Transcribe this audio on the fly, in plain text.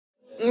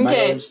Okay. My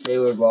name's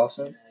Taylor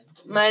Lawson.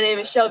 My name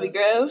is Shelby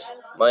Groves.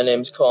 My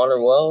name's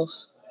Connor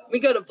Wells. We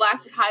go to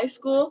Blackfoot High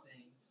School.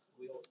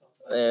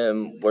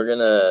 And we're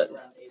gonna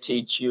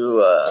teach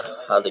you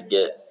how to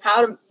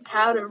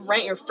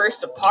rent your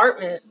first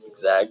apartment.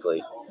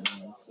 Exactly.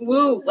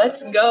 Woo,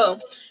 let's go.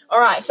 All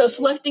right, so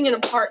selecting an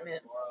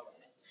apartment.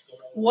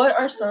 What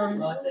are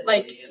some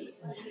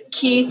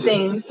key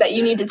things that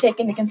you need to take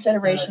into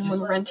consideration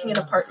when renting an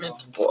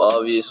apartment? Well,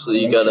 obviously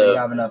you Make gotta sure you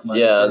have enough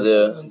money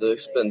the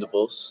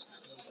expendables.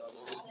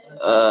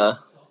 I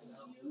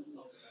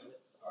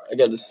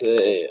gotta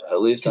say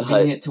at least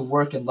convenient to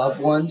work and loved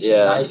ones.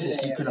 Yeah.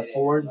 Nicest you can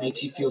afford,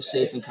 makes you feel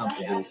safe and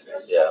comfortable.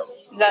 Yeah.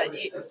 That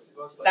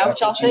what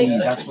y'all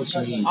think? That's what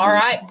you need. All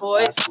right,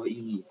 boys. That's what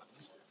you need.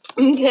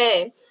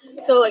 Okay,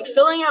 so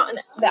filling out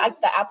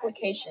the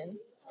application.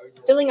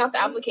 Filling out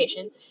the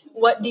application.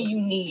 What do you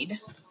need?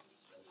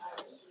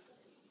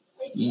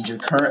 You need your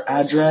current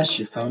address,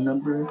 your phone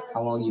number,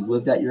 how long you've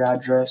lived at your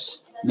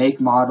address, make,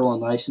 model,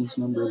 and license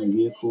number of your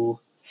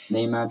vehicle,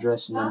 name,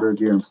 address, and number of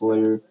your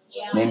employer,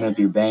 name of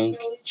your bank,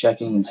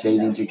 checking and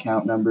savings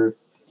account number,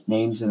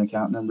 names and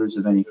account numbers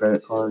of any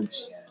credit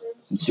cards,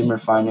 consumer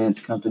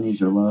finance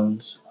companies or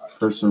loans,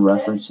 personal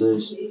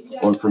references,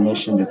 or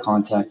permission to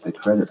contact the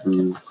credit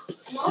bureau.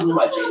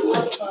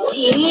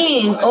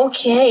 Dang,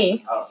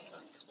 okay.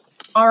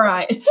 All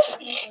right.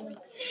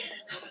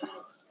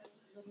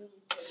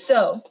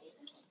 So,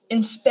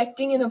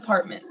 inspecting an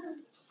apartment.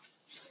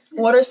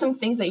 What are some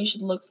things that you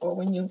should look for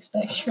when you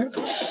inspect your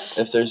apartment?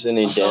 If there's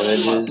any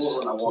damages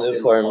to the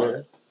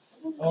apartment.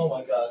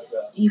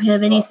 You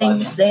have anything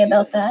to say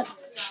about that?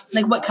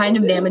 Like what kind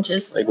of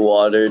damages? Like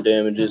water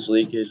damages,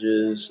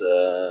 leakages,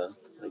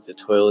 like the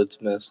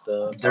toilet's messed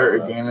up. Dirt or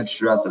damage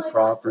throughout the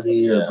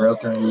property, or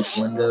broken roof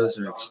windows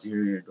or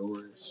exterior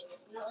doors.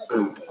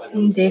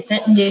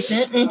 Decent.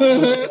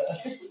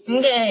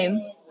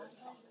 Okay.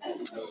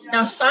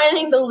 Now,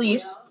 signing the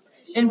lease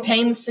and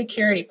paying the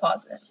security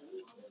deposit.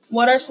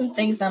 What are some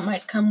things that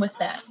might come with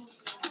that?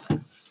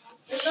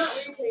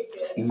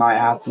 You might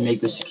have to make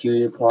the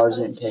security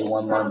deposit and pay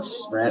 1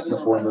 month's rent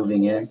before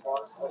moving in.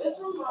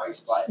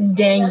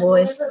 Dang,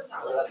 boys.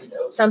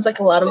 Sounds like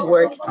a lot of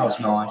work. That was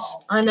nice.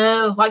 I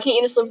know. Why can't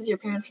you just live with your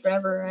parents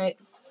forever, right?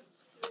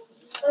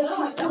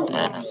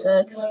 That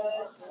sucks.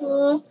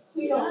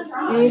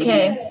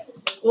 Okay.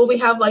 Well, we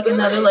have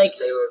another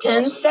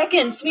 10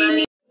 seconds.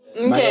 Okay.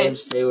 My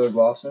name's Taylor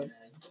Lawson.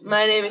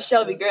 My name is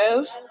Shelby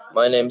Groves.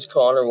 My name's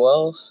Connor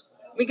Wells.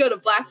 We go to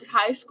Blackfoot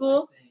High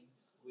School.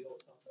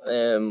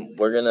 And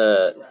we're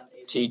gonna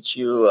teach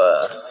you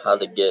how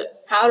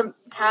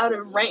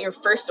to rent your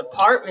first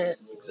apartment.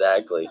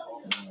 Exactly.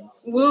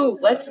 Woo,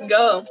 let's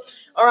go.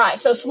 All right,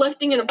 so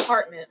selecting an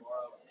apartment.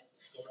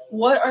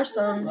 What are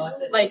some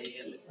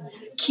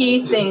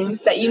key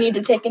things that you need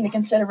to take into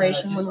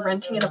consideration when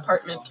renting an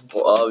apartment?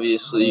 Well,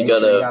 obviously you Make sure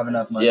gotta you have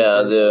enough money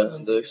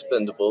the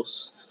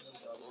expendables.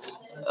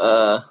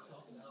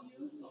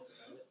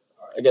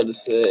 I gotta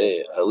say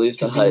at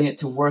least convenient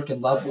to work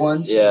and loved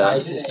ones. Yeah.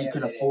 Nicest you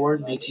can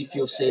afford, makes you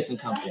feel safe and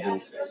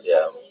comfortable.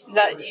 Yeah.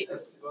 That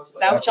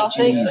what y'all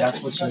think?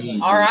 That's what you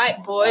need. All right,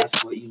 boys.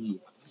 That's what you need.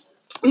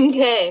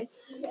 Okay,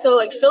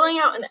 so filling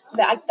out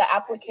the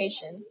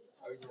application.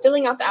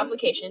 Filling out the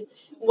application.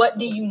 What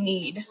do you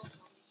need?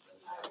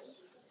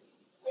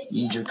 You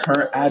need your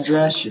current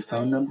address, your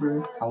phone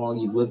number, how long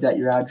you've lived at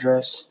your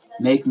address,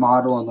 make,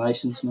 model, and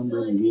license number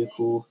of your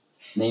vehicle,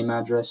 name,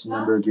 address, and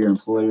number of your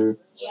employer,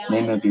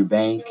 name of your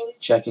bank,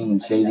 checking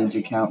and savings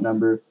account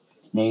number,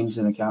 names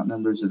and account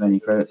numbers of any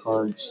credit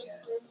cards,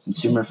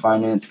 consumer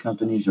finance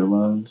companies or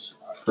loans,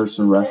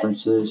 personal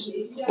references,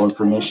 or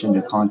permission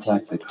to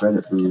contact the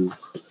credit bureau.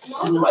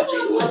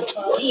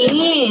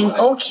 Dang,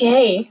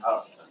 okay.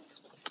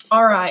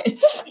 All right.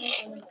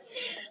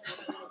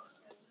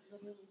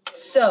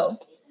 So,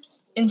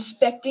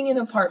 inspecting an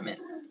apartment.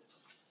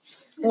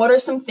 What are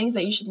some things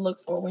that you should look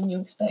for when you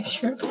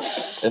inspect your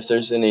apartment? If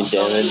there's any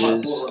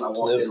damages to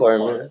the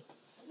apartment.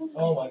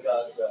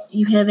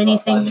 You have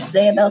anything to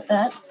say about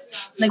that?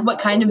 Like what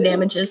kind of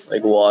damages?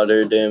 Like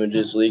water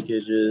damages,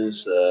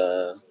 leakages,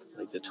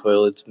 like the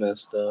toilet's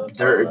messed up.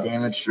 Dirt or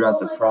damage throughout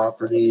the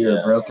property,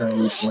 or broken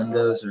roof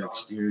windows or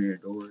exterior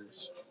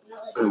doors.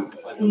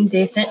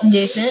 Decent.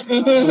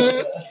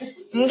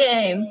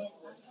 Okay.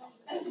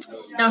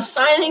 Now,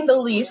 signing the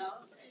lease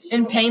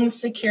and paying the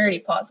security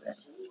deposit.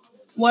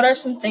 What are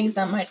some things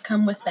that might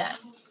come with that?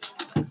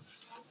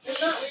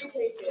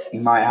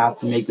 You might have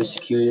to make the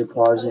security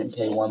deposit and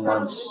pay 1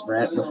 month's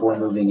rent before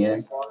moving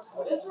in.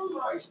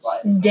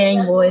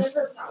 Dang, boys.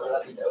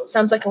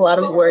 Sounds like a lot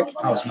of work.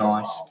 That was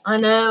nice. I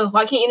know.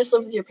 Why can't you just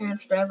live with your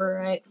parents forever,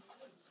 right?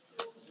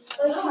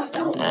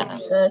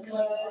 That sucks.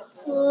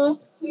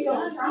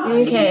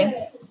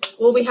 Okay.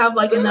 Well, we have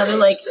another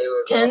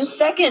 10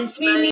 seconds.